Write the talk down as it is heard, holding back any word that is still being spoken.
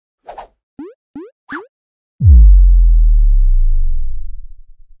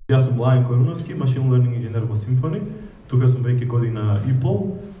Јас сум Mladen Korunoski, machine learning инженер во Symphony. Тука сум веќе година и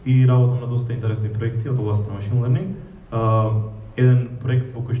пол и работам на доста интересни проекти од област на machine learning. Еден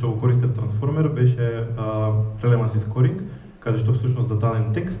проект во кој што го користев Transformer беше relevancy scoring, каде што всушност за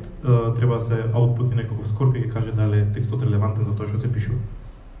даден текст треба да се аутпути некаков скор кој ќе каже дали текстот релевантен за тоа што се пишува.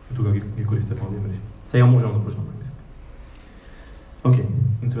 И тука ги користев овие мрежи. Сега можеме да почнеме на англиски. Okay,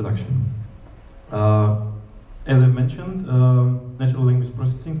 introduction. As I've mentioned, natural language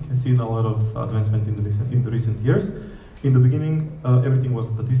processing has seen a lot of advancement in the recent years. In the beginning, everything was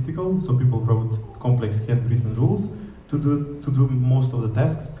statistical, so people wrote complex handwritten rules to do most of the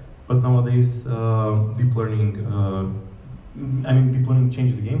tasks. But nowadays, deep learning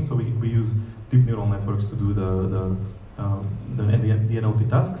changed the game. So we use deep neural networks to do the NLP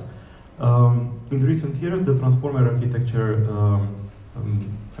tasks. In the recent years, the transformer architecture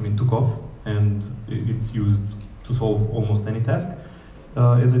took off, and it's used to solve almost any task.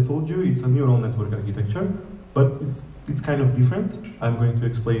 As I told you, it's a neural network architecture, but it's kind of different. I'm going to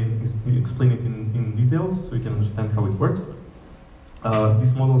explain it in details so you can understand how it works.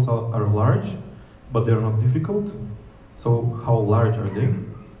 These models are large, but they're not difficult. So how large are they?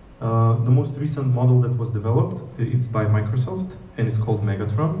 The most recent model that was developed, it's by Microsoft, and it's called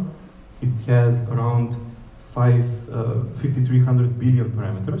Megatron. It has around 5,300 billion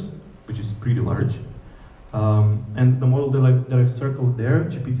parameters, which is pretty large. And the model that I've circled there,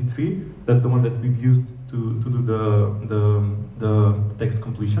 GPT-3, that's the one that we've used to do the text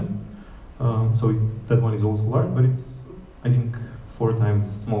completion. So that one is also large, but it's, I think, 4 times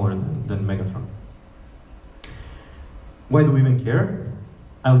smaller than Megatron. Why do we even care?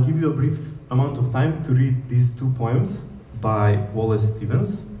 I'll give you a brief amount of time to read these 2 poems by Wallace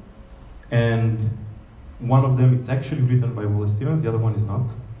Stevens. And one of them is actually written by Wallace Stevens, the other one is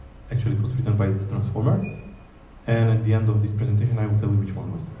not. Actually, it was written by the Transformer. And at the end of this presentation, I will tell you which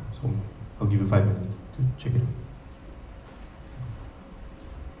one was. So I'll give you 5 minutes to check it out.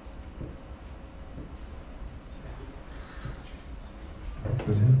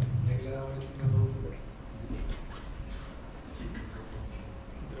 That's it.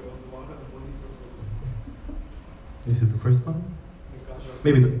 This is the first one?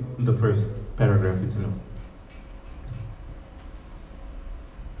 Maybe the first paragraph is enough.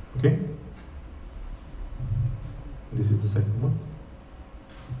 Okay? This is the second one.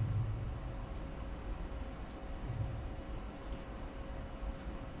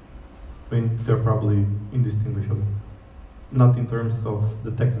 I mean, they're probably indistinguishable. Not in terms of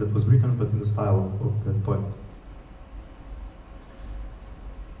the text that was written, but in the style of that poem.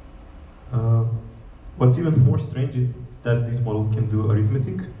 What's even more strange is that these models can do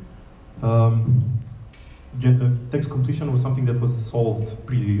arithmetic. Text completion was something that was solved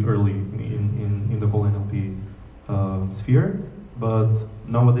pretty early in the whole NLP sphere, but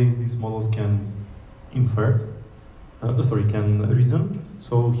nowadays these models can can reason.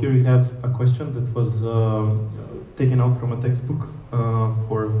 So here you have a question that was taken out from a textbook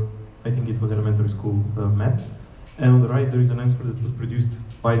for, I think it was elementary school maths, and on the right there is an answer that was produced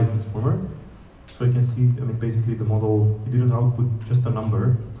by the transformer. So you can see, basically the model, it didn't output just a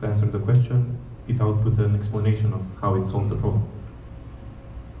number to answer the question, it output an explanation of how it solved the problem.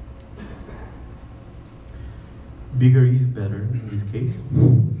 Bigger is better in this case.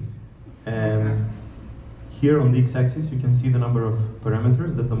 And here on the x-axis you can see the number of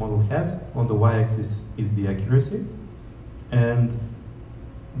parameters that the model has. On the y-axis is the accuracy. And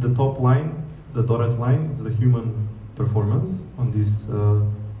the top line, the dotted line, is the human performance on this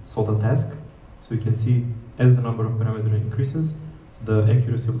SOTA task. So you can see as the number of parameters increases, the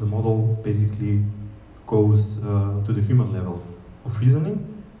accuracy of the model basically goes to the human level of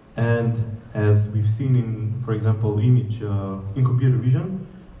reasoning. And as we've seen in, for example, image in computer vision,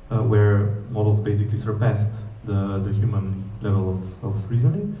 where models basically surpassed the human level of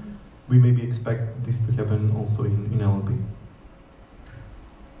reasoning, we maybe expect this to happen also in NLP.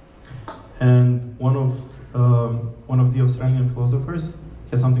 And one of the Australian philosophers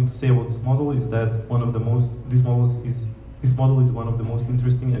has something to say about this model, is that this model is one of the most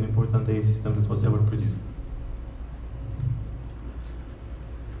interesting and important AI systems that was ever produced.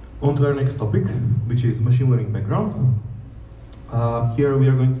 On to our next topic, which is machine learning background. Here we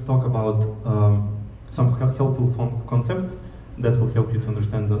are going to talk about some helpful concepts that will help you to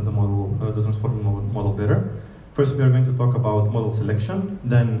understand the transformer model better. First, we are going to talk about model selection,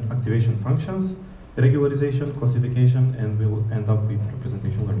 then activation functions, regularization, classification, and we'll end up with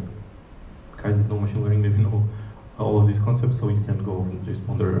representation learning. Guys that know machine learning maybe know all of these concepts, so you can go and just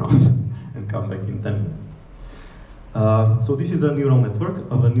wander around and come back in 10 minutes. So this is a neural network,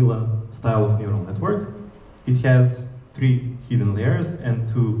 a vanilla style of neural network. It has 3 hidden layers and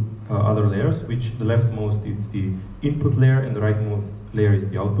 2 other layers, which the leftmost is the input layer and the rightmost layer is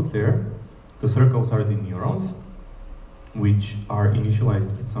the output layer. The circles are the neurons, which are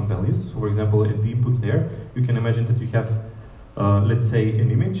initialized with some values. So for example, at the input layer, you can imagine that you have, let's say,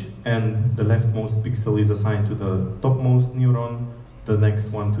 an image, and the leftmost pixel is assigned to the topmost neuron, the next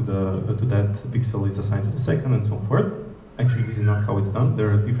one to that pixel is assigned to the second, and so forth. Actually, this is not how it's done. There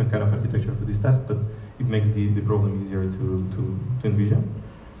are different kind of architecture for this task, but it makes the problem easier to envision.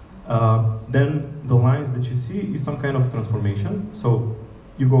 Then the lines that you see is some kind of transformation. So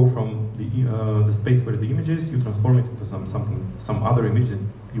you go from the space where the image is, you transform it into some other image that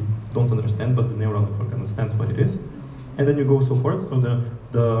you don't understand, but the neural network understands what it is. And then you go so forth, so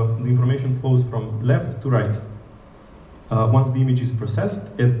the information flows from left to right. Once the image is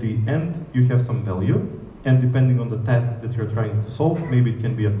processed, at the end you have some value, and depending on the task that you're trying to solve, maybe it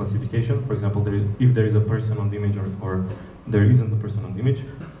can be a classification. For example, if there is a person on the image or there isn't a person on the image,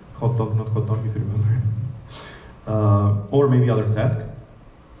 hot dog, not hot dog, if you remember. Or maybe other task.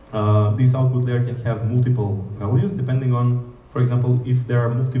 This output layer can have multiple values depending on, for example, if there are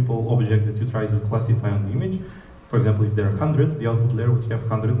multiple objects that you try to classify on the image. For example, if there are 100, the output layer would have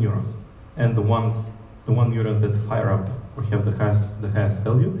 100 neurons. And the one neurons that fire up or have the highest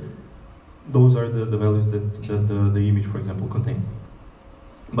value, those are the values that the image, for example, contains.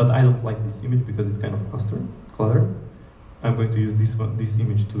 But I don't like this image because it's kind of cluttered. I'm going to use this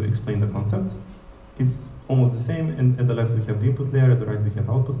image to explain the concept. It's almost the same, and at the left we have the input layer, at the right we have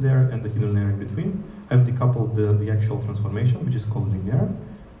output layer, and the hidden layer in between. I've decoupled the actual transformation, which is called linear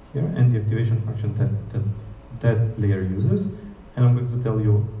here, and the activation function that layer uses, and I'm going to tell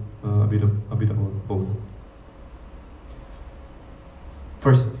you a bit about both.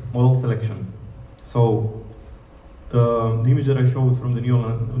 First, model selection. So the image that I showed from the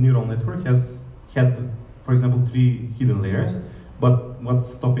neural network had, for example, 3 hidden layers, but what's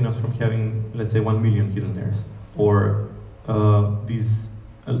stopping us from having, let's say, 1 million hidden layers? Or these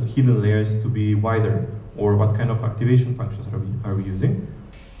hidden layers to be wider? Or what kind of activation functions are we using?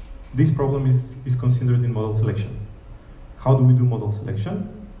 This problem is considered in model selection. How do we do model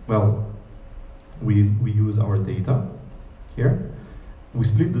selection? Well, we use our data here. We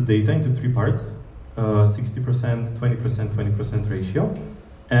split the data into 3 parts, 60%, 20%, 20% ratio,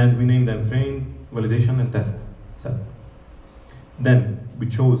 and we name them train, validation, and test set. Then we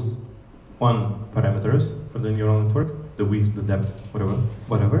chose 1 parameters for the neural network, the width, the depth,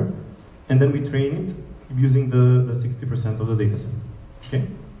 whatever, and then we train it using the 60% of the data set. Okay?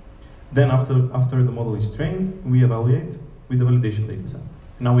 Then after the model is trained, we evaluate with the validation data set.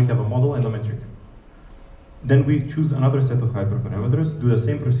 Now we have a model and a metric. Then we choose another set of hyperparameters, do the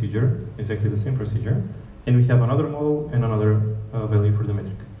same procedure, exactly the same procedure, and we have another model and another value for the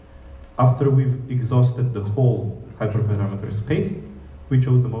metric. After we've exhausted the whole hyperparameter space, we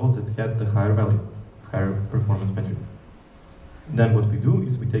chose the model that had the higher value, higher performance metric. Then what we do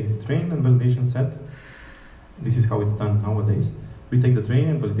is we take the train and validation set. This is how it's done nowadays. We take the train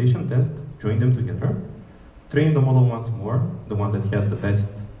and validation test, join them together, train the model once more, the one that had the best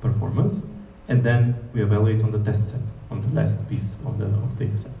performance, and then we evaluate on the test set, on the last piece of the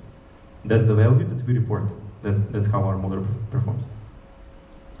data set. That's the value that we report. That's how our model performs.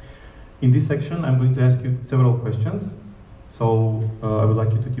 In this section, I'm going to ask you several questions, so I would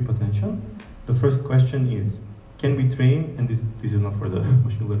like you to keep attention. The first question is, can we train, and this is not for the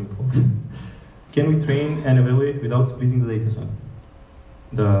machine learning folks, can we train and evaluate without splitting the data set?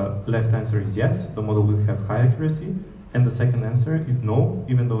 The left answer is yes, the model will have high accuracy, and the second answer is no,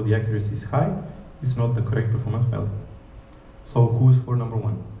 even though the accuracy is high, it's not the correct performance value. So who's for number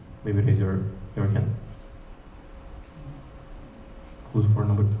 1? Maybe raise your hands. Who's for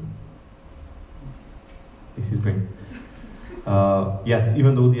number 2? This is great. Yes,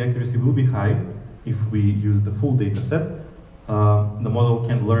 even though the accuracy will be high, if we use the full data set, the model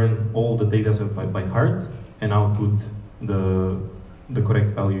can learn all the data set by heart and output the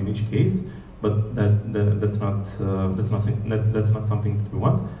correct value in each case, but that's not something that we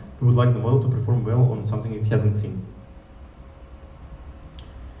want. We would like the model to perform well on something it hasn't seen.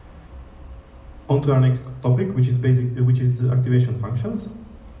 On to our next topic, which is activation functions.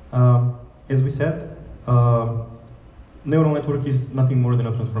 As we said, neural network is nothing more than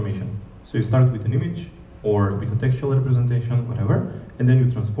a transformation. So you start with an image or with a textual representation, whatever, and then you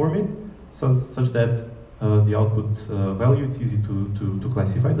transform it such that the output value, it's easy to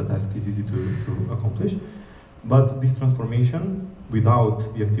classify, the task is easy to accomplish. But this transformation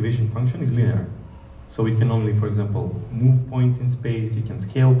without the activation function is linear. So it can only, for example, move points in space, it can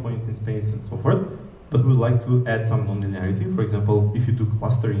scale points in space and so forth, but we would like to add some nonlinearity. For example, if you do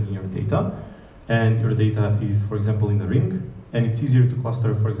clustering in your data, and your data is, for example, in a ring, and it's easier to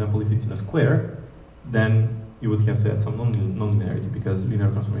cluster, for example, if it's in a square, then you would have to add some non-linearity because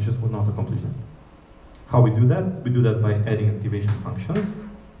linear transformations would not accomplish that. How we do that? We do that by adding activation functions.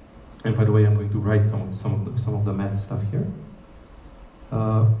 And by the way, I'm going to write some of the math stuff here.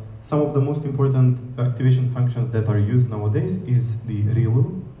 Some of the most important activation functions that are used nowadays is the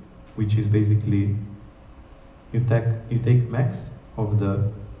ReLU, which is basically you take max of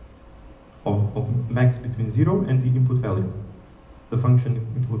max between 0 and the input value. The function,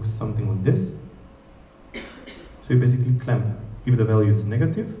 it looks something like this. So you basically clamp. If the value is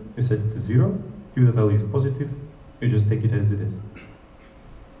negative, you set it to 0. If the value is positive, you just take it as it is.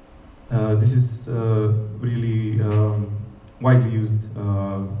 This is really widely used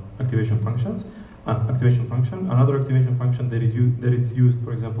activation functions. Activation function. Another activation function that it's used,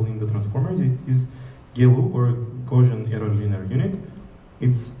 for example, in the transformers is GELU, or Gaussian error linear unit.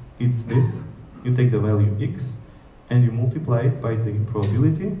 It's this. You take the value x and you multiply it by the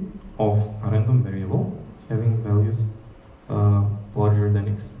probability of a random variable having values larger than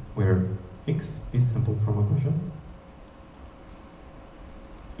x, where x is sampled from a Gaussian.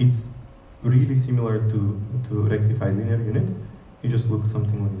 It's really similar to rectified linear unit. It just looks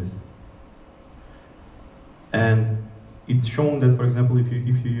something like this. And it's shown that, for example, if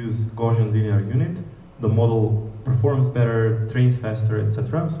you use Gaussian linear unit, the model performs better, trains faster,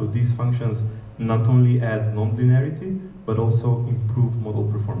 etc. So these functions not only add non-linearity, but also improve model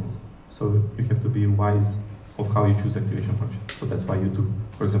performance. So you have to be wise of how you choose activation function. So that's why you do,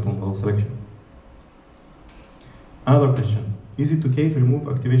 for example, model selection. Another question. Is it okay to remove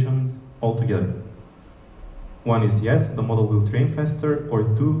activations altogether? One is yes, the model will train faster, or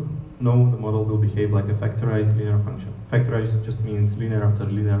two, no, the model will behave like a factorized linear function. Factorized just means linear after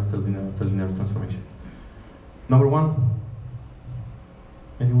linear after linear after linear transformation. Number one?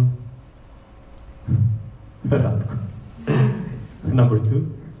 Anyone? Number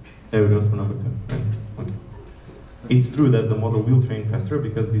two? Everyone goes for number two. Okay. It's true that the model will train faster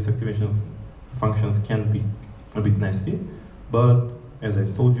because these activation functions can be a bit nasty, but as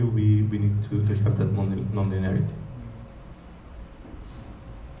I've told you, we need to have that non-linearity.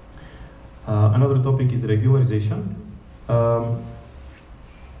 Another topic is regularization.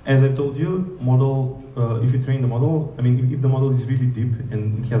 As I've told you, model, if you train the model, I mean, if the model is really deep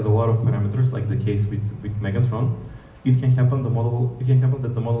and it has a lot of parameters, like the case with Megatron, it can happen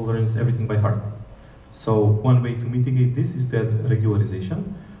that the model learns everything by heart. So one way to mitigate this is to add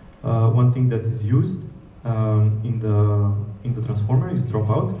regularization. One thing that is used in the transformer is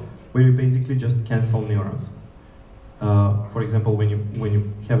dropout, where you basically just cancel neurons. For example, when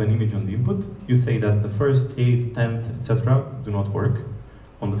you have an image on the input, you say that the first 8, 10th, etc. do not work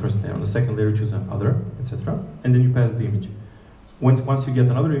on the first layer. On the second layer, you choose another, etc. And then you pass the image. Once you get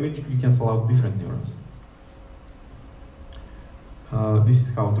another image, you cancel out different neurons. This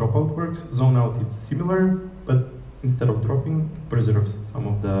is how dropout works. Zone out is similar, but instead of dropping, it preserves some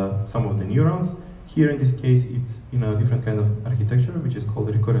of the neurons. Here in this case, it's in a different kind of architecture, which is called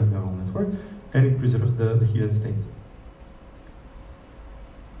a recurrent neural network, and it preserves the hidden states.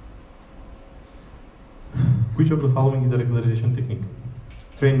 Which of the following is a regularization technique?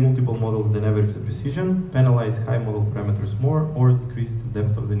 Train multiple models, then average the precision, penalize high model parameters more, or decrease the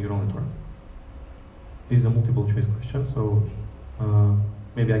depth of the neural network? This is a multiple choice question, so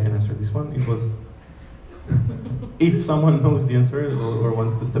maybe I can answer this one. It was, if someone knows the answer or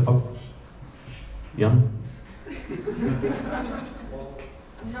wants to step up. Jan?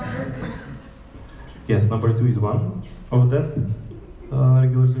 Yes, number 2 is one of that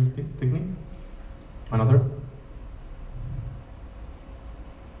regularization technique. Another?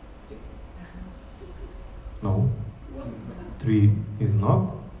 No. 3 is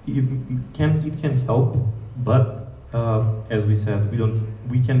not. It can help, but as we said,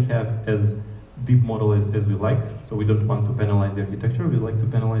 we can have as deep model as we like, so we don't want to penalize the architecture. We like to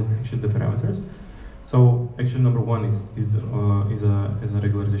penalize actually the parameters. So actually, number 1 is a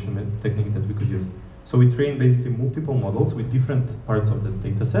regularization technique that we could use. So we train basically multiple models with different parts of the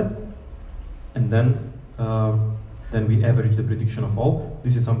data set, and then we average the prediction of all.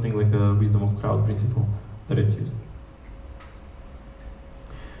 This is something like a wisdom of crowd principle that is used.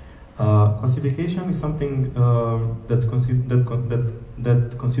 Classification is something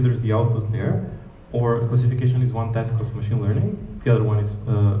that considers the output layer, or classification is one task of machine learning. The other one is,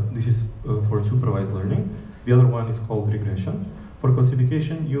 this is for supervised learning. The other one is called regression. For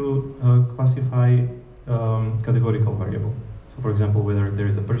classification, you classify categorical variable. So for example, whether there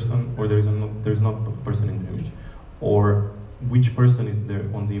is a person or there is not a person in the image, or which person is there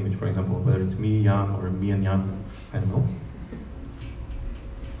on the image, for example, whether it's me, Jan, or me and Jan, I don't know.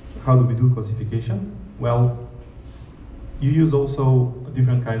 how do we do classification? Well, you use also a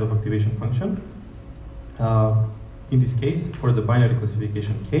different kind of activation function. In this case, for the binary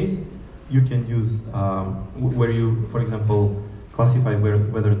classification case, you can use where you, for example, classify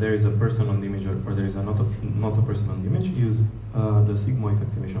whether there is a person on the image or there is not a person on the image. Use the sigmoid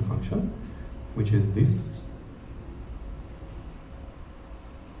activation function, which is this,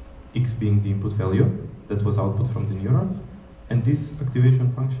 x being the input value that was output from the neuron, and this activation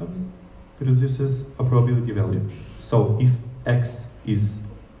function produces a probability value. So if x is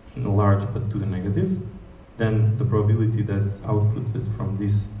large but to the negative, then the probability that's outputted from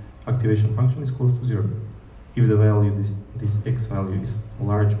this activation function is close to 0. If the value, this x value is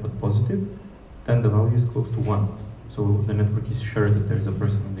large but positive, then the value is close to 1. So the network is sure that there is a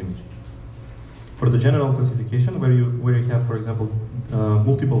person in the image. For the general classification, where you have, for example,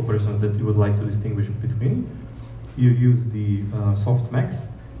 multiple persons that you would like to distinguish between, you use the softmax,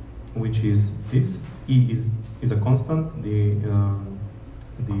 which is this. E is a constant, the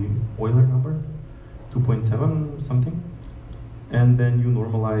Euler number, 2.7 something, and then you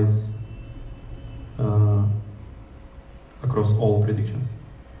normalize across all predictions.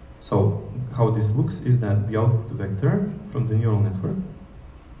 So how this looks is that the output vector from the neural network,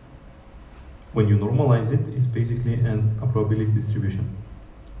 when you normalize it, is basically a probability distribution.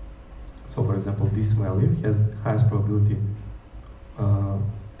 So for example, this value has highest probability,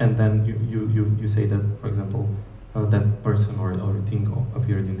 and then you say that, for example, that person or thing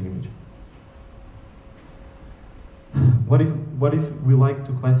appeared in the image. What if we like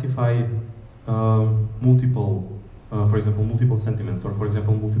to classify multiple, for example, multiple sentiments, or for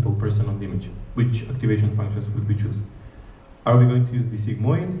example, multiple person on the image? Which activation functions would we choose? Are we going to use the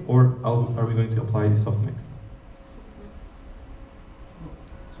sigmoid, or are we going to apply the softmax?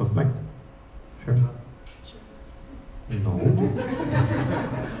 Softmax? Sure. No.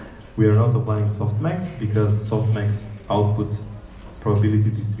 We are not applying softmax because softmax outputs probability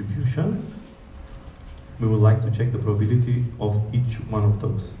distribution. We would like to check the probability of each one of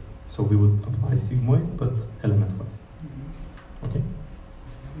those. So we would apply sigmoid, but element-wise. Okay?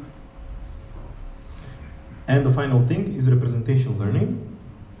 And the final thing is representation learning.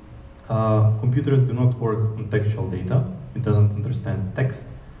 Computers do not work on textual data. It doesn't understand text.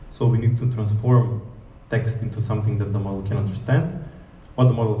 So we need to transform text into something that the model can understand. What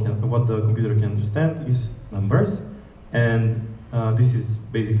the computer can understand is numbers, and this is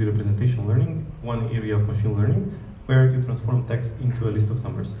basically representation learning, one area of machine learning, where you transform text into a list of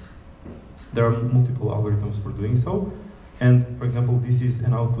numbers. There are multiple algorithms for doing so, and for example, this is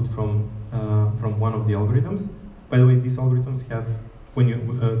an output from one of the algorithms. By the way, these algorithms have, when you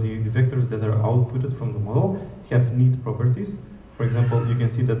the vectors that are outputted from the model have neat properties. For example, you can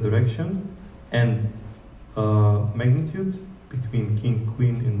see that direction and magnitude between king,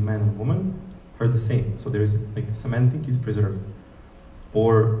 queen, and man and woman are the same. So there is, like, semantic is preserved.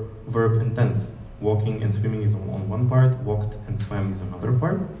 Or verb and tense. Walking and swimming is on one part, walked and swam is another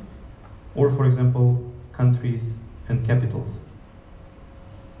part. Or, for example, countries and capitals.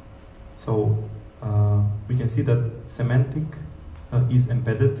 So we can see that semantic is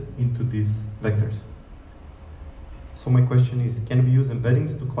embedded into these vectors. So my question is, can we use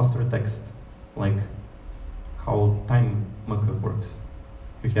embeddings to cluster text, like how TimeMaker works?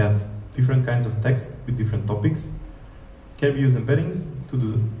 You have different kinds of text with different topics. Can we use embeddings to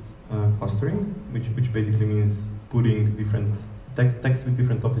do clustering, which basically means putting different text with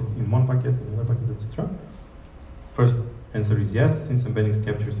different topics in one packet, in another packet, etc.? First answer is yes, since embeddings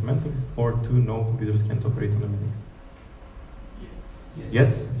capture semantics, or two, no, computers can't operate on embeddings.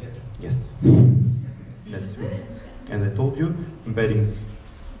 Yes? Yes. That's true. As I told you, embeddings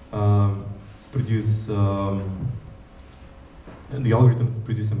produce, the algorithms that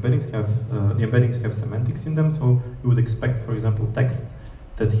produce embeddings have, the embeddings have semantics in them, so you would expect, for example, text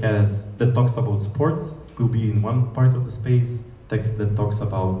that talks about sports will be in one part of the space, text that talks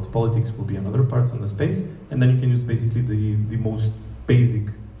about politics will be another part of the space, and then you can use basically the most basic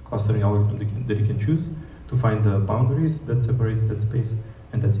clustering algorithm that you can choose to find the boundaries that separates that space,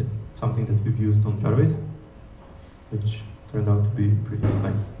 and that's it. Something that we've used on Jarvis, which turned out to be pretty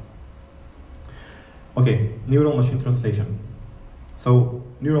nice. Okay, neural machine translation. So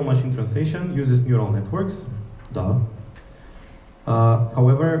neural machine translation uses neural networks, duh.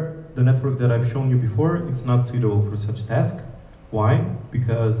 However, the network that I've shown you before, it's not suitable for such task. Why?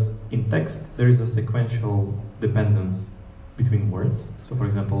 Because in text, there is a sequential dependence between words. So for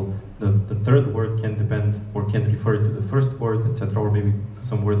example, the third word can depend or can refer to the first word, etc., or maybe to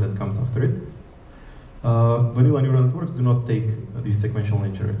some word that comes after it. Vanilla neural networks do not take this sequential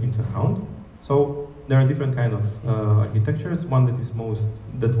nature into account. So there are different kind of architectures. One that is most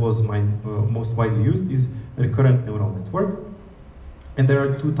widely used is recurrent neural network. And there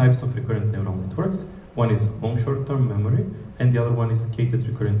are two types of recurrent neural networks. One is long short-term memory, and the other one is gated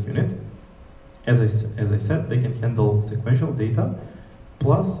recurrent unit. As I said, they can handle sequential data,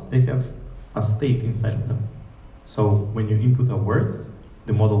 plus they have a state inside of them. So when you input a word,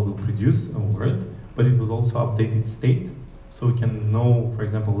 the model will produce a word, but it will also update its state, so we can know, for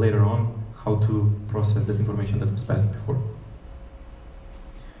example, later on, how to process that information that was passed before.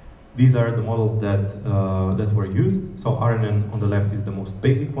 These are the models that were used. So RNN on the left is the most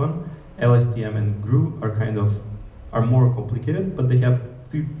basic one. LSTM and GRU are more complicated, but they have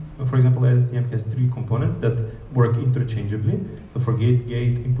three. For example, LSTM has three components that work interchangeably: the forgate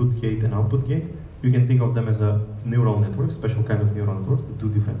gate, input gate, and output gate. You can think of them as a neural network, special kind of neural networks that do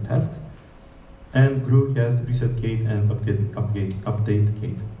different tasks. And GRU has reset gate and update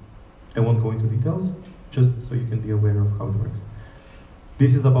gate. I won't go into details, just so you can be aware of how it works.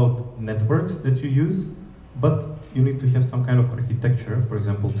 This is about networks that you use, but you need to have some kind of architecture, for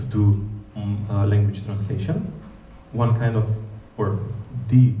example, to do language translation. One kind of, or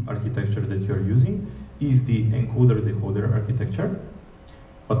the architecture that you're using is the encoder-decoder architecture.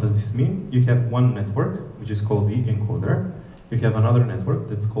 What does this mean? You have one network, which is called the encoder. You have another network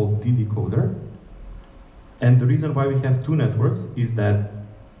that's called the decoder. And the reason why we have two networks is that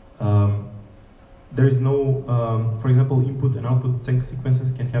there is no, for example, input and output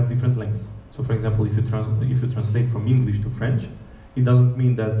sequences can have different lengths. So for example, if you translate from English to French, it doesn't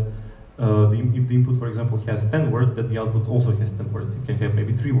mean that if the input, for example, has 10 words, that the output also has 10 words. It can have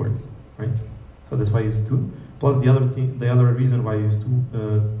maybe 3 words, right? So that's why I use 2. Plus the other reason why I use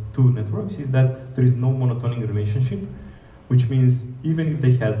two networks is that there is no monotonic relationship, which means even if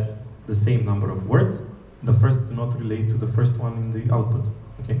they had the same number of words, the first do not relate to the first one in the output,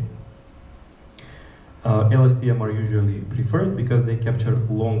 okay? LSTM are usually preferred because they capture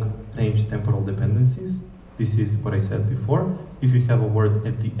long-range temporal dependencies. This is what I said before. If you have a word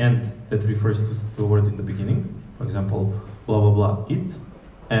at the end that refers to a word in the beginning, for example, blah, blah, blah, it,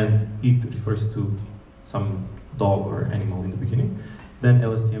 and it refers to some dog or animal in the beginning, then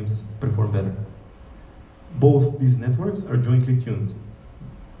LSTMs perform better. Both these networks are jointly tuned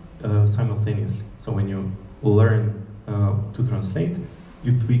simultaneously. So when you learn to translate,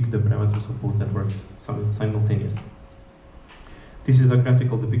 you tweak the parameters of both networks simultaneously. This is a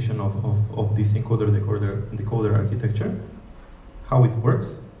graphical depiction of this encoder-decoder architecture. How it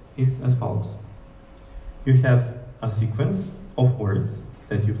works is as follows. You have a sequence of words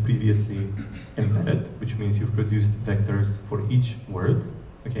that you've previously embedded, which means you've produced vectors for each word,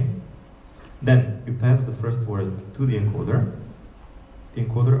 okay? Then you pass the first word to the encoder. The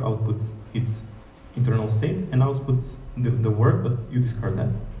encoder outputs its internal state and outputs the word, but you discard that.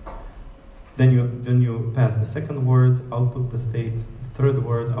 Then you pass the second word, output the state, the third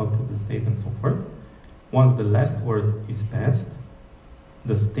word, output the state, and so forth. Once the last word is passed,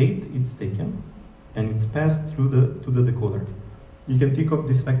 the state is taken and it's passed to the decoder. You can think of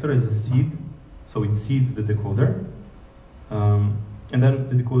this vector as a seed, so it seeds the decoder, and then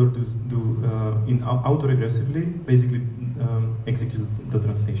the decoder autoregressively basically executes the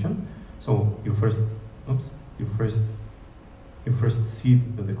translation. So you first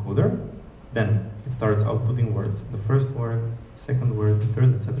seed the decoder, then it starts outputting words. The first word, second word, the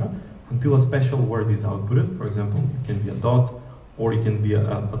third, etc., until a special word is outputted. For example, it can be a dot, or it can be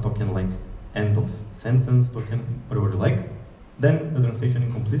a token like end of sentence token, whatever you like. Then the translation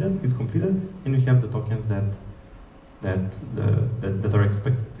is completed, and you have the tokens that are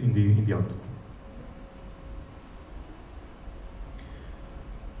expected in the output.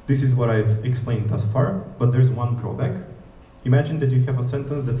 This is what I've explained thus far, but there's one drawback. Imagine that you have a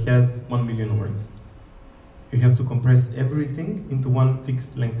sentence that has 1 million words. You have to compress everything into one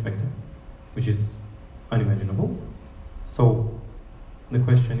fixed length vector, which is unimaginable. So the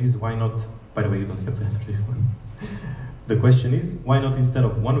question is, why not? By the way, you don't have to answer this one. The question is, why not instead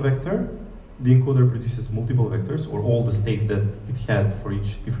of one vector, the encoder produces multiple vectors, or all the states that it had for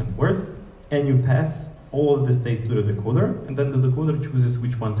each different word, and you pass all of the states to the decoder, and then the decoder chooses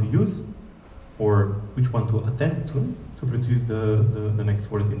which one to use, or which one to attend to produce the next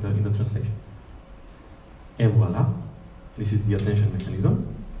word in the translation. Et voila, this is the attention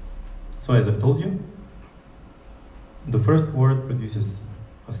mechanism. So as I've told you, the first word produces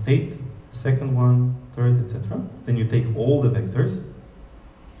a state, the second one, third, etc. Then you take all the vectors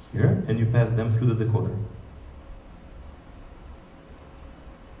here and you pass them through the decoder.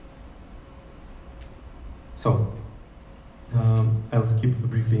 So I'll skip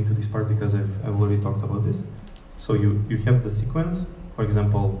briefly into this part because I've already talked about this. So you have the sequence, for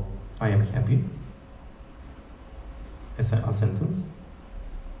example, I am happy as a sentence,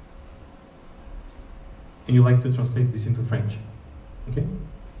 and you like to translate this into French. Okay?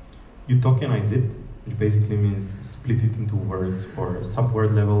 You tokenize it, which basically means split it into words or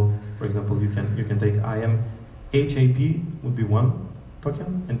subword level. For example, you can take I am HAP would be one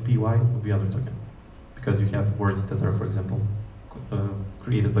token and PY would be other token, because you have words that are, for example,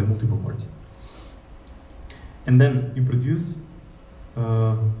 created by multiple words. And then you produce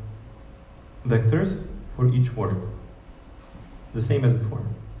vectors for each word, the same as before,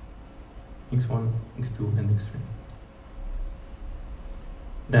 x1, x2, and x3.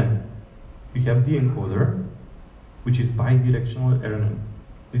 Then you have the encoder, which is bidirectional RNN.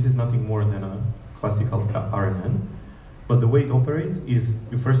 This is nothing more than a classical RNN, but the way it operates is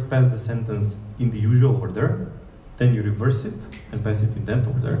you first pass the sentence in the usual order, then you reverse it and pass it in that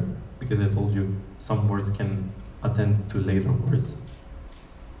order, because I told you some words can attend to later words.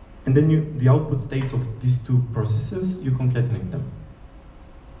 And then the output states of these two processes, you concatenate them.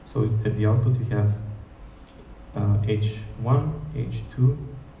 So at the output you have H1, H2,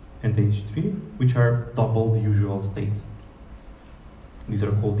 and H3, which are double the usual states. These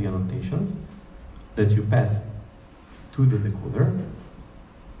are called the annotations that you pass to the decoder.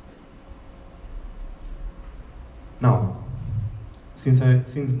 Now, since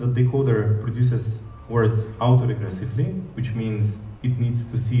the decoder produces words autoregressively, which means it needs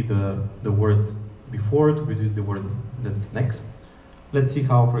to see the word before to produce the word that's next, let's see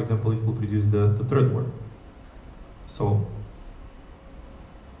how, for example, it will produce the third word. So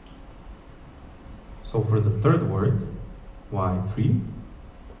for the third word, Y3,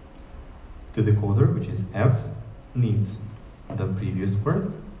 the decoder, which is F, needs the previous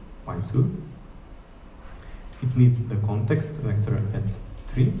word, Y2. It needs the context vector at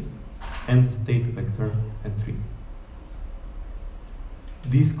 3 and the state vector at 3.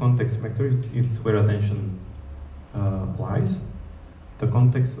 This context vector it's where attention lies. The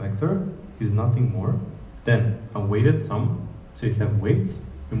context vector is nothing more than a weighted sum. So you have weights,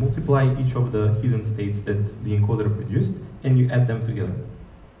 you multiply each of the hidden states that the encoder produced, and you add them together.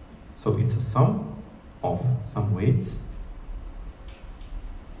 So it's a sum of some weights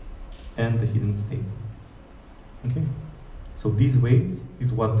and the hidden state. Okay? So these weights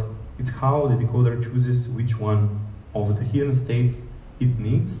it's how the decoder chooses which one of the hidden states it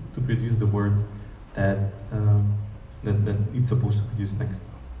needs to produce the word that it's supposed to produce next.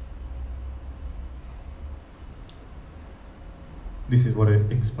 This is what I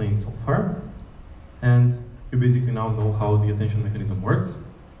explained so far, and you basically now know how the attention mechanism works,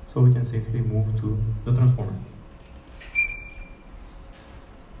 so we can safely move to the transformer.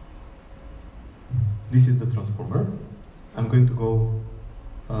 This is the transformer. I'm going to go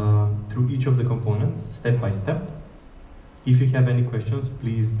through each of the components step by step. If you have any questions,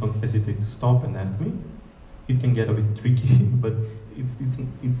 please don't hesitate to stop and ask me. It can get a bit tricky, but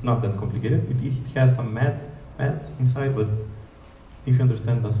it's not that complicated. It has some maths inside, but if you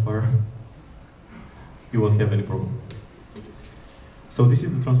understand thus far, you won't have any problem. So this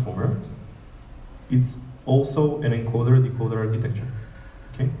is the transformer. It's also an encoder-decoder architecture.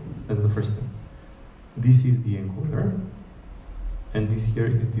 Okay, that's the first thing. This is the encoder, and this here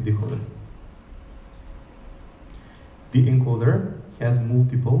is the decoder. The encoder has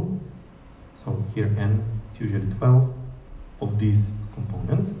multiple, so here n, it's usually 12, of these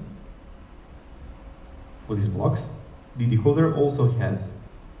components, of these blocks. The decoder also has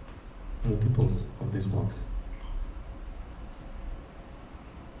multiples of these blocks.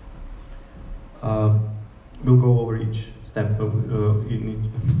 We'll go over each step,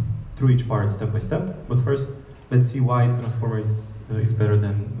 through each part step by step, but first let's see why the transformer is better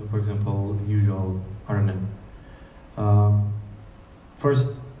than, for example, the usual RNN.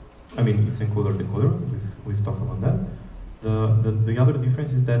 First, I mean, it's encoder-decoder, we've talked about that. The other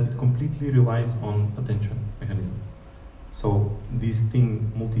difference is that it completely relies on attention mechanism. So this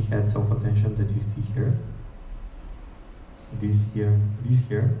thing, multi-head self-attention that you see here, this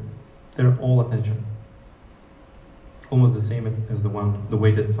here, they're all attention. Almost the same as the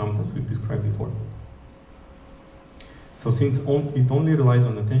weighted sum that we've described before. So since it only relies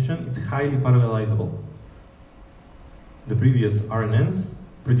on attention, it's highly parallelizable. The previous RNNs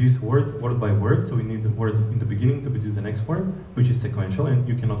produce word by word, so we need the words in the beginning to produce the next word, which is sequential, and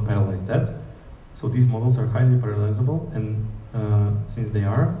you cannot parallelize that. So these models are highly parallelizable, and since they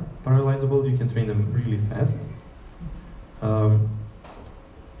are parallelizable, you can train them really fast.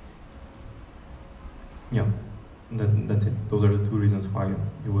 Yeah, that's it. Those are the two reasons why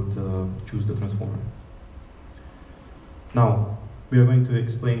you would choose the transformer. Now, we are going to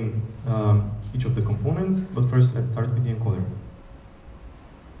explain each of the components, but first let's start with the encoder.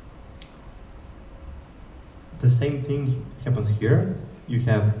 The same thing happens here. You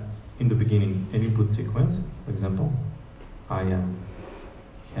have in the beginning an input sequence. For example, I am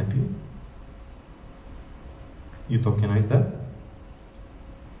happy. You tokenize that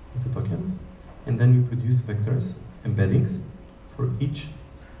into tokens, and then you produce vectors, embeddings, for each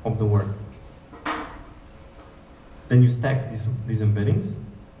of the word. Then you stack these embeddings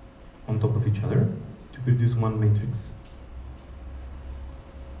on top of each other to produce one matrix.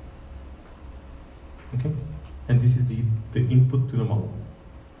 Okay? And this is the input to the model.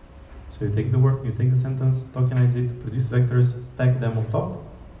 So you take the word, you take the sentence, tokenize it, produce vectors, stack them on top,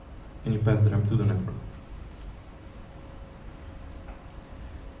 and you pass them to the network.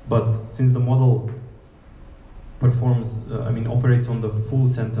 But since the model performs, operates on the full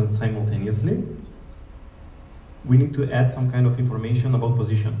sentence simultaneously, we need to add some kind of information about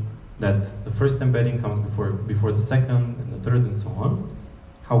position. That the first embedding comes before the second and the third and so on.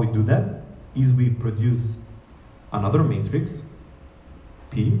 How we do that is we produce another matrix,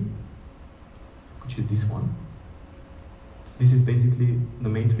 P, which is this one. This is basically the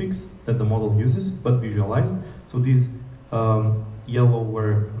matrix that the model uses, but visualized. So these yellow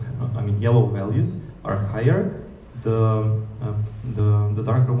values are higher. The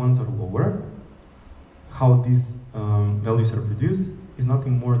darker ones are lower. How these values are produced is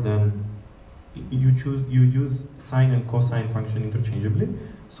nothing more than you use sine and cosine function interchangeably.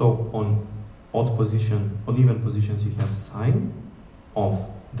 So on odd position, on even positions, you have sine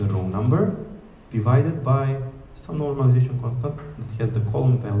of the row number divided by some normalization constant that has the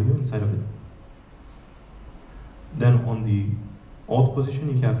column value inside of it. Then on the odd position,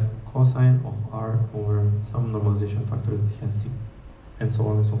 you have cosine of r over some normalization factor that has c, and so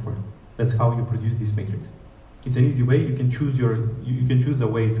on and so forth. That's how you produce this matrix. It's an easy way. You can choose a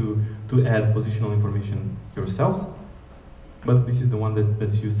way to add positional information yourselves, but this is the one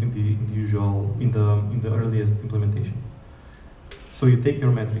that's used in the earliest implementation. So you take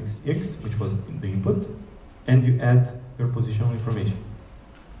your matrix X, which was the input, and you add your positional information.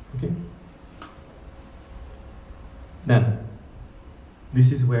 Okay? Then,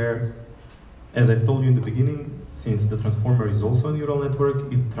 this is where, as I've told you in the beginning, since the transformer is also a neural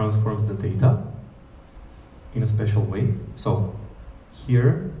network, it transforms the data in a special way. So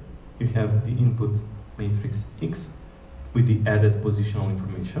here you have the input matrix X with the added positional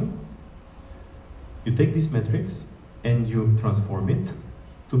information. You take this matrix and you transform it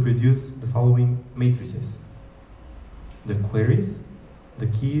to produce the following matrices: the queries, the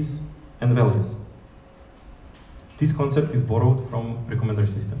keys, and the values. This concept is borrowed from recommender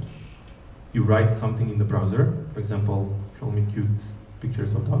systems. You write something in the browser, for example, show me cute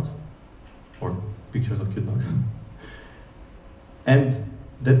pictures of dogs, or pictures of cute dogs. And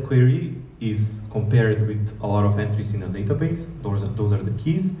that query is compared with a lot of entries in a database. Those are the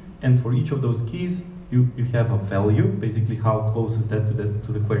keys, and for each of those keys, you have a value, basically how close is that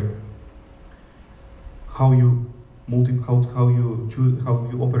to the query. How you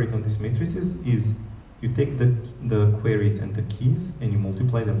operate on these matrices is you take the queries and the keys and you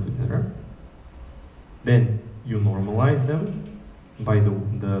multiply them together. Then you normalize them by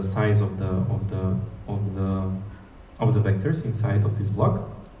the size of the vectors inside of this block.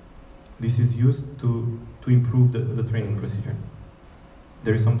 This is used to improve the training procedure.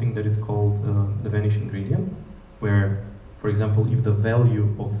 There is something that is called the vanishing gradient, where, for example, if the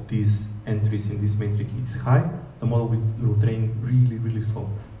value of these entries in this matrix is high, the model will train really, really slow.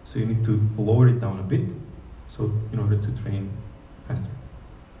 So you need to lower it down a bit, so in order to train faster.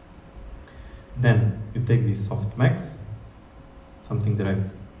 Then you take this softmax, something that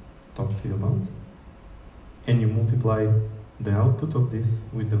I've talked to you about, and you multiply the output of this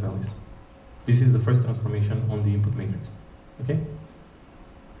with the values. This is the first transformation on the input matrix, okay?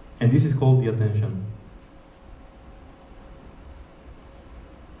 And this is called the attention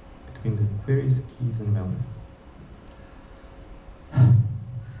between the queries, keys, and values.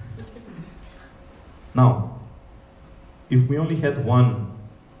 Now, if we only had one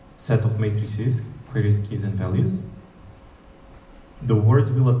set of matrices, queries, keys, and values, the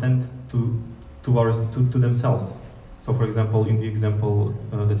words will attend to themselves. So, for example, in the example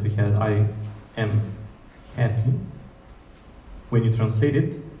that we had, I am happy. When you translate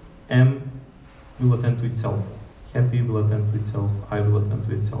it, M will attend to itself. Happy will attend to itself. I will attend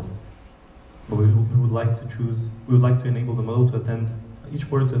to itself. But we would like to enable the model to attend, each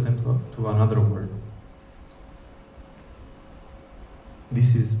word to attend to another word.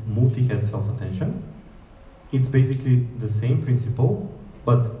 This is multi-head self-attention. It's basically the same principle,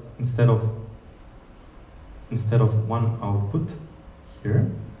 but instead of one output here,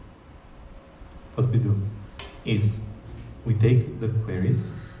 what we do is we take the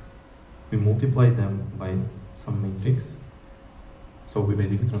queries, we multiply them by some matrix. So we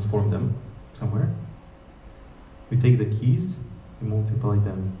basically transform them somewhere. We take the keys, we multiply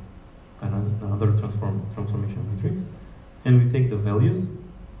them by another transformation matrix, and we take the values,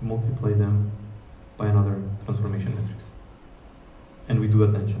 multiply them by another transformation matrix. And we do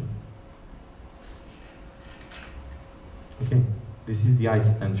attention. Okay, this is the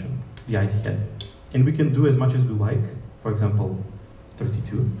ith tension, the ith head. And we can do as much as we like, for example,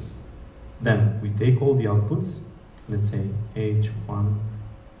 32. Then we take all the outputs, let's say H1,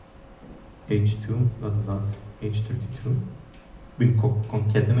 H2, H32. We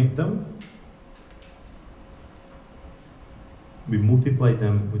concatenate them. We multiply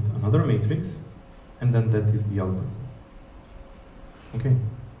them with another matrix, and then that is the output. Okay.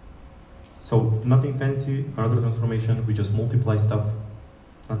 So nothing fancy, another transformation, we just multiply stuff,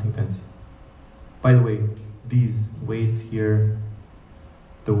 nothing fancy. By the way, these weights here,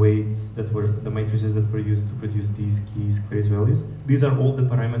 the weights that were, the matrices that were used to produce these keys, queries, values, these are all the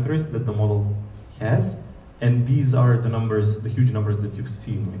parameters that the model has, and these are the numbers, the huge numbers that you've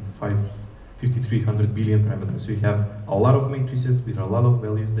seen, like 5,300 billion parameters. So you have a lot of matrices with a lot of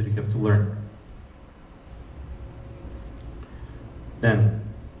values that you have to learn. Then,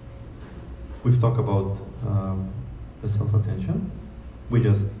 we've talked about the self-attention. We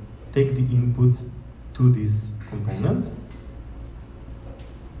just take the input to this component.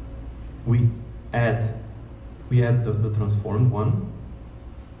 We add the transformed one,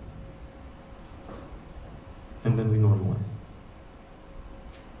 and then we normalize.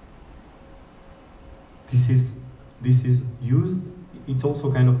 This is used. It's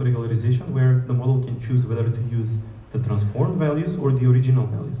also kind of a regularization where the model can choose whether to use the transformed values or the original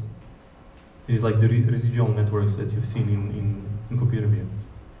values. This is like the residual networks that you've seen in computer vision.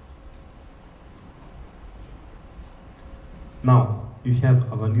 Now, you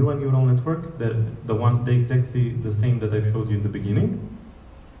have a vanilla neural network, exactly the same that I showed you in the beginning,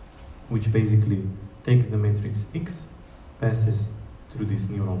 which basically takes the matrix X, passes through this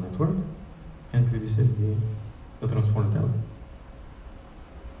neural network, and produces the transformed value.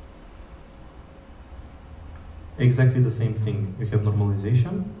 Exactly the same thing. You have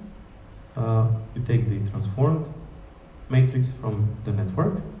normalization. You take the transformed matrix from the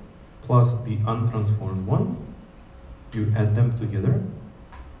network, plus the untransformed one. You add them together,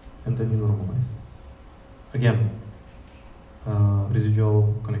 and then you normalize. Again,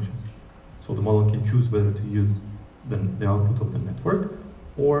 residual connections. So the model can choose whether to use the output of the network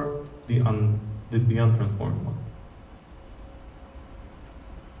or the untransformed one.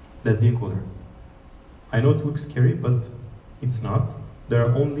 That's the encoder. I know it looks scary, but it's not. There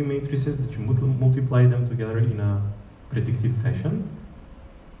are only matrices that you multiply them together in a predictive fashion,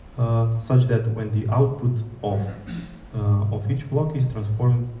 such that when the output of each block is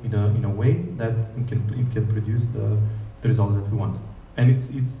transformed in a way that it can produce the results that we want. And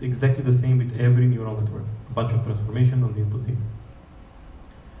it's exactly the same with every neural network. A bunch of transformation on the input data.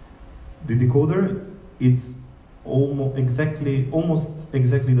 The decoder, it's almost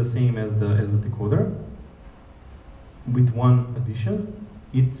exactly the same as the decoder, with one addition.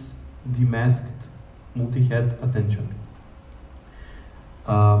 It's the masked multi-head attention.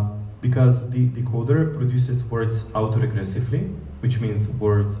 Because the decoder produces words autoregressively, which means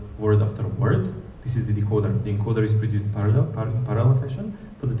word after word. This is the decoder. The encoder is produced in parallel fashion,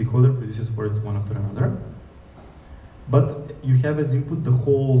 but the decoder produces words one after another. But you have as input the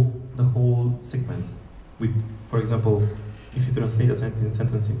whole sequence. With, for example, if you translate a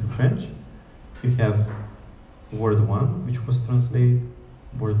sentence into French, you have word 1, which was translated,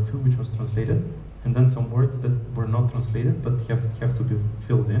 word 2, which was translated, and then some words that were not translated, but have to be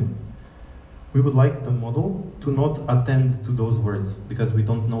filled in. We would like the model to not attend to those words, because we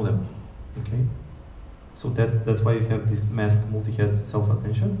don't know them, okay? So that's why you have this masked multi-head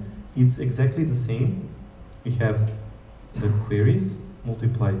self-attention. It's exactly the same. You have the queries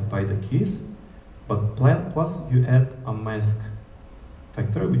multiplied by the keys, but plus you add a mask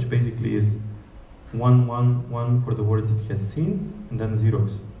factor, which basically is 1, 1, 1 for the words it has seen, and then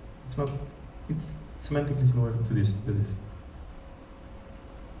zeros. It's semantically similar to this.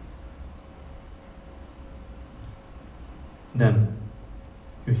 Then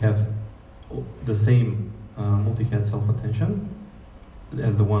you have the same multi-head self-attention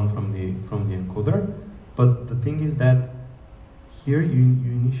as the one from the encoder, but the thing is that here you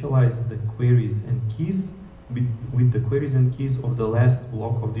initialize the queries and keys with the queries and keys of the last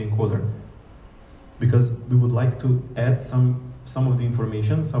block of the encoder, because we would like to add some of the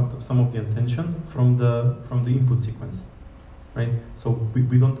information, some of the attention from the input sequence, right? So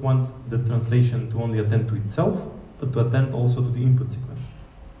we don't want the translation to only attend to itself, but to attend also to the input sequence.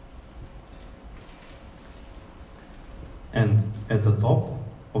 And at the top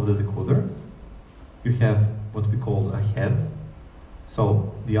of the decoder, you have what we call a head.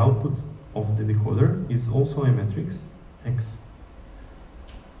 So the output of the decoder is also a matrix, X.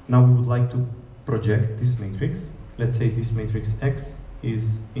 Now we would like to project this matrix. Let's say this matrix X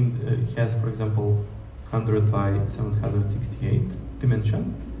is has, for example, 100 by 768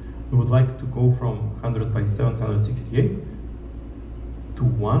 dimension. We would like to go from 100 by 768 to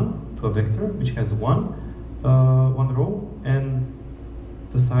 1, to a vector which has one row and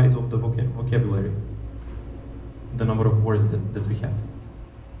the size of the vocabulary, the number of words that we have.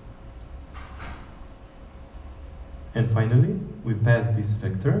 And finally, we pass this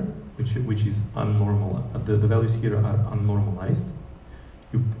vector, which is unnormal. The values here are unnormalized.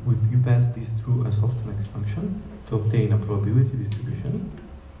 You pass this through a softmax function to obtain a probability distribution.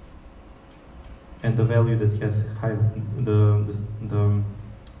 And the value that has the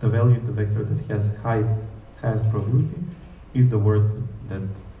value in the vector that has highest probability is the word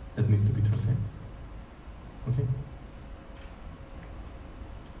that needs to be translated. Okay?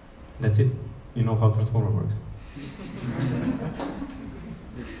 That's it. You know how Transformer works.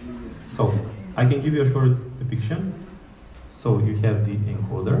 So, I can give you a short depiction. So you have the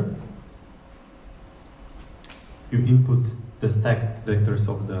encoder. You input the stacked vectors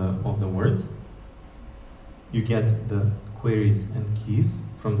of the words. You get the queries and keys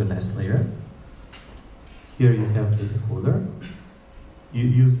from the last layer. Here you have the decoder. You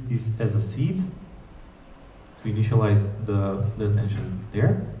use this as a seed to initialize the attention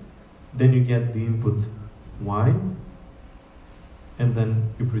there. Then you get the input Y, and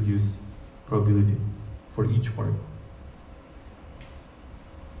then you produce probability for each word.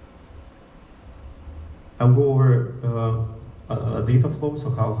 I'll go over a data flow, so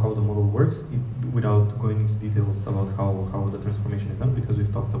how the model works, without going into details about how the transformation is done, because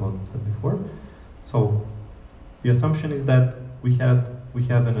we've talked about that before. So the assumption is that we have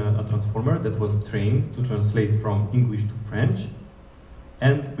a transformer that was trained to translate from English to French,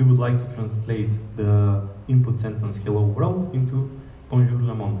 and we would like to translate the input sentence "Hello world" into "Bonjour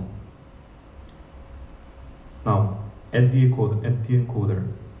le monde." Now, at the encoder,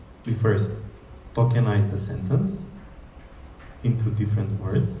 we first tokenize the sentence into different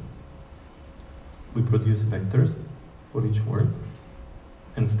words. We produce vectors for each word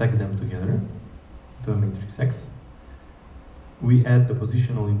and stack them together to a matrix X. We add the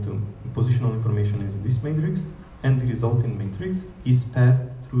positional information into this matrix, and the resulting matrix is passed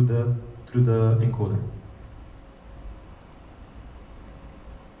through the encoder.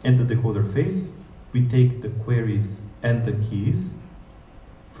 At the decoder phase, we take the queries and the keys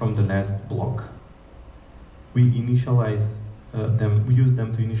from the last block. We initialize them. We use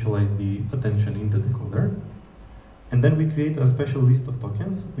them to initialize the attention in the decoder, and then we create a special list of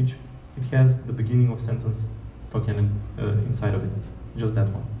tokens, which it has the beginning of sentence token inside of it, just that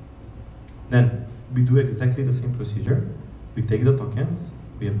one. Then we do exactly the same procedure. We take the tokens,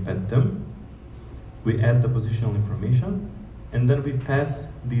 we embed them, we add the positional information, and then we pass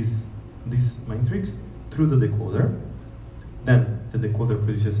this matrix through the decoder. Then the decoder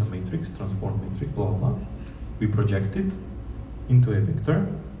produces a matrix, transform matrix, blah, blah, blah. We project it into a vector.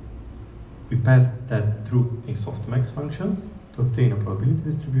 We pass that through a softmax function to obtain a probability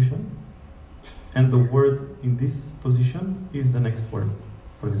distribution. And the word in this position is the next word.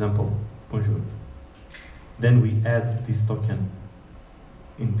 For example, bonjour. Then we add this token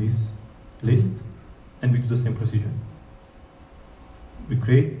in this list, and we do the same procedure. We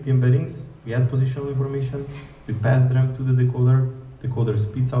create the embeddings, we add positional information, we pass them to the decoder, decoder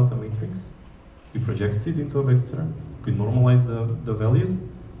spits out a matrix, we project it into a vector, we normalize the values,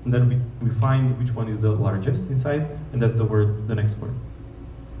 and then we find which one is the largest inside, and that's the next word.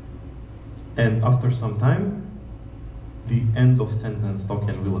 And after some time, the end of sentence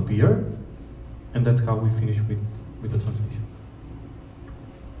token will appear, and that's how we finish with the translation.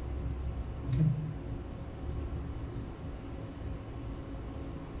 Okay.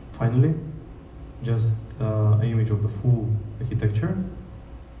 Finally, just an image of the full architecture.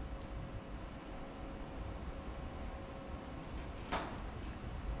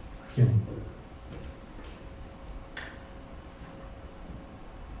 Here.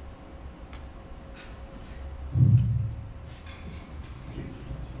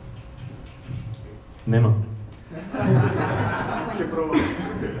 Нема. Ще пробвам.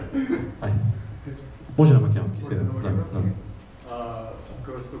 Ајде. Може на македонски сега.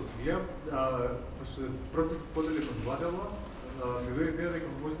 Кога што гледам, пошто процесот подели од два дела, ми дојде идеја дека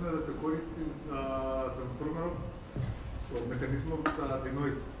можно да се користи трансформеров So механизмот за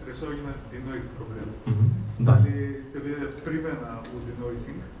denoise, решавање на denoise проблем. Да. Дали сте биле примена у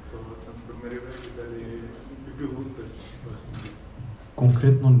denoising со трансформериве и дали би било успешно?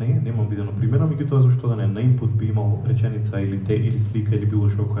 Конкретно немам видено примера, меѓутоа зашто да не, на input би имал реченица или слика или било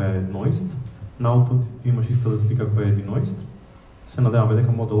што која е noised, на output имаш истата слика која е denoised. Се надеваме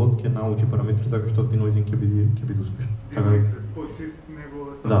дека моделот ќе научи параметри така што denoising ќе биде успешен. Denoise по-чист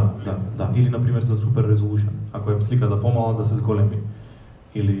него Да, или например за super resolution, ако е сликата помала да се зголеми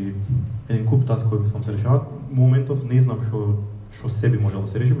или еден куп таскови мислам се решаваат. Моментов не знам што се би можело да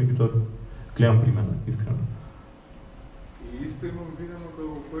се реши, меѓутоа гледам примера, искрено. И исто имам видено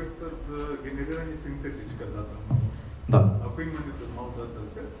како користат за генерирање синтетичка дата. Да. Ако имате мал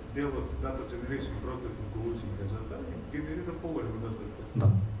датасет, дел од data generation процесот го учи мрежата и генерира поголем датасет. Да.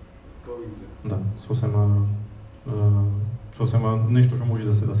 Тоа излез. Да, сосема нешто што може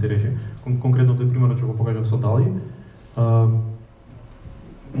да се реши. Конкретно тој примерот што го покажав со Дали,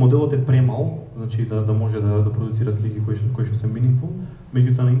 моделот е премал, значи да може да продуцира слики кои што се meaningful,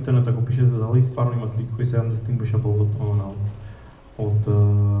 меѓутоа на интернет ако пишете Дали стварно има слики кои се undistinguishable од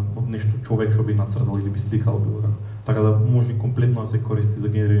нешто човек што би нацртал или би сликал било како. Така да може комплетно да се користи за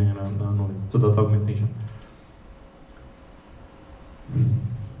генерирање на нови, за data augmentation.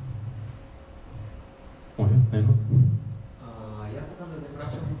 Може, едно. Јас сакам да те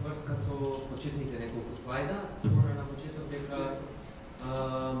прашам врска со почетните неколку слайда. Спомна на почеток дека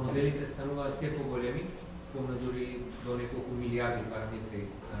моделите стануваат се поголеми, спомна дури до неколку милиарди параметри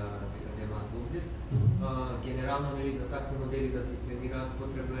дека земаат во обзир. Генерално нели за такви модели да се тренираат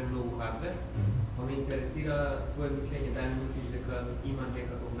потребно е многу хардвер. Па ме интересира твое мислење, дали мислиш дека има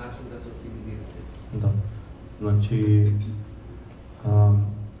некаков начин да се оптимизира се? Да. Значи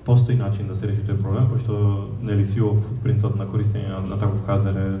постои начин да се реши тој проблем, пошто нели CO футпринтот на користење на таков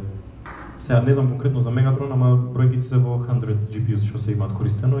хардвер е сега не знам конкретно за Мегатрон, ама бројките се во hundreds GPUs што се имаат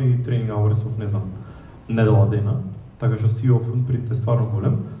користено и training hours of не знам недела дена, така што CO футпринт е стварно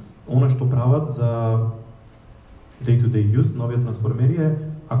голем. Она што прават за day-to-day use, новиот трансформери е,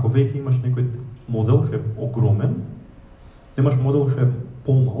 ако веќе имаш некој модел што е огромен, земаш модел што е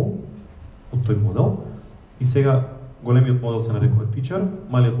помал од тој модел и сега големиот модел се нарекува teacher,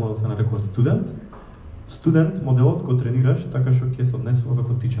 малиот модел се нарекува student. Student моделот го тренираш така што ќе се однесува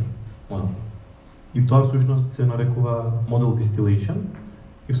како teacher модел. И тоа всушност се нарекува model distillation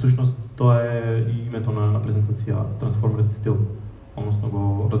и всушност тоа е и името на презентација Transformer Distilled. Односно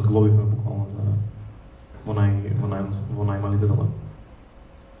го разглобивме буквално во најмалите дела.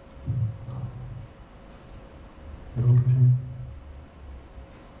 Друго прашање?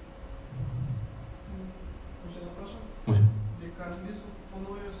 Може. Дека не се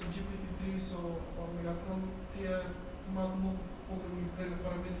поновија со GPT-3 со Megatron, тие имаат многу поголеми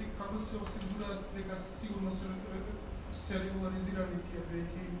параметри, како се осигураат дека сигурно се регуларизирани тие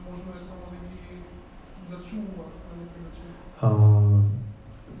веќе и можно е само да ги зачува на некој начин?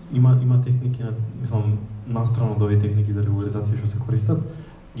 Има техники, мислам, настрано од овие техники за регуларизација што се користат,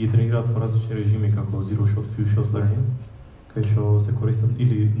 ги тренираат во различни режими како zero shot, few shot learning, кај што се користат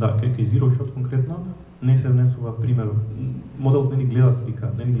или кај zero shot конкретно не се внесува пример. Моделот не ни гледа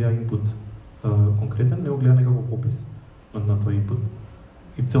слика, не ни гледа инпут конкретен, него гледа некаков опис на тој инпут.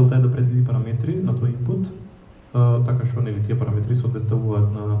 И целта е да предвиди параметри на тој инпут, така што нели тие параметри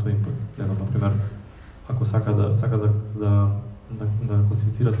соодветствуваат на тој инпут. Не знам, например, ако сака да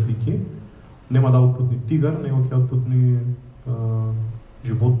класифицира слики, нема да отпутни тигар, него ќе отпутни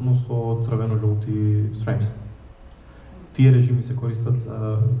животно со црвено-жолти stripes. Тие режими се користат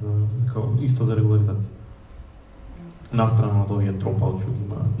исто за регуларизација. Настрано од овие дропаут што ги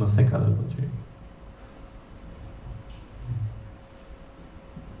има насекаде, значи.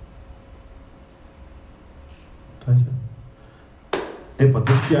 Тоа е се. Епа,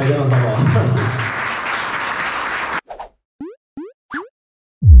 дечки, ајде на забава.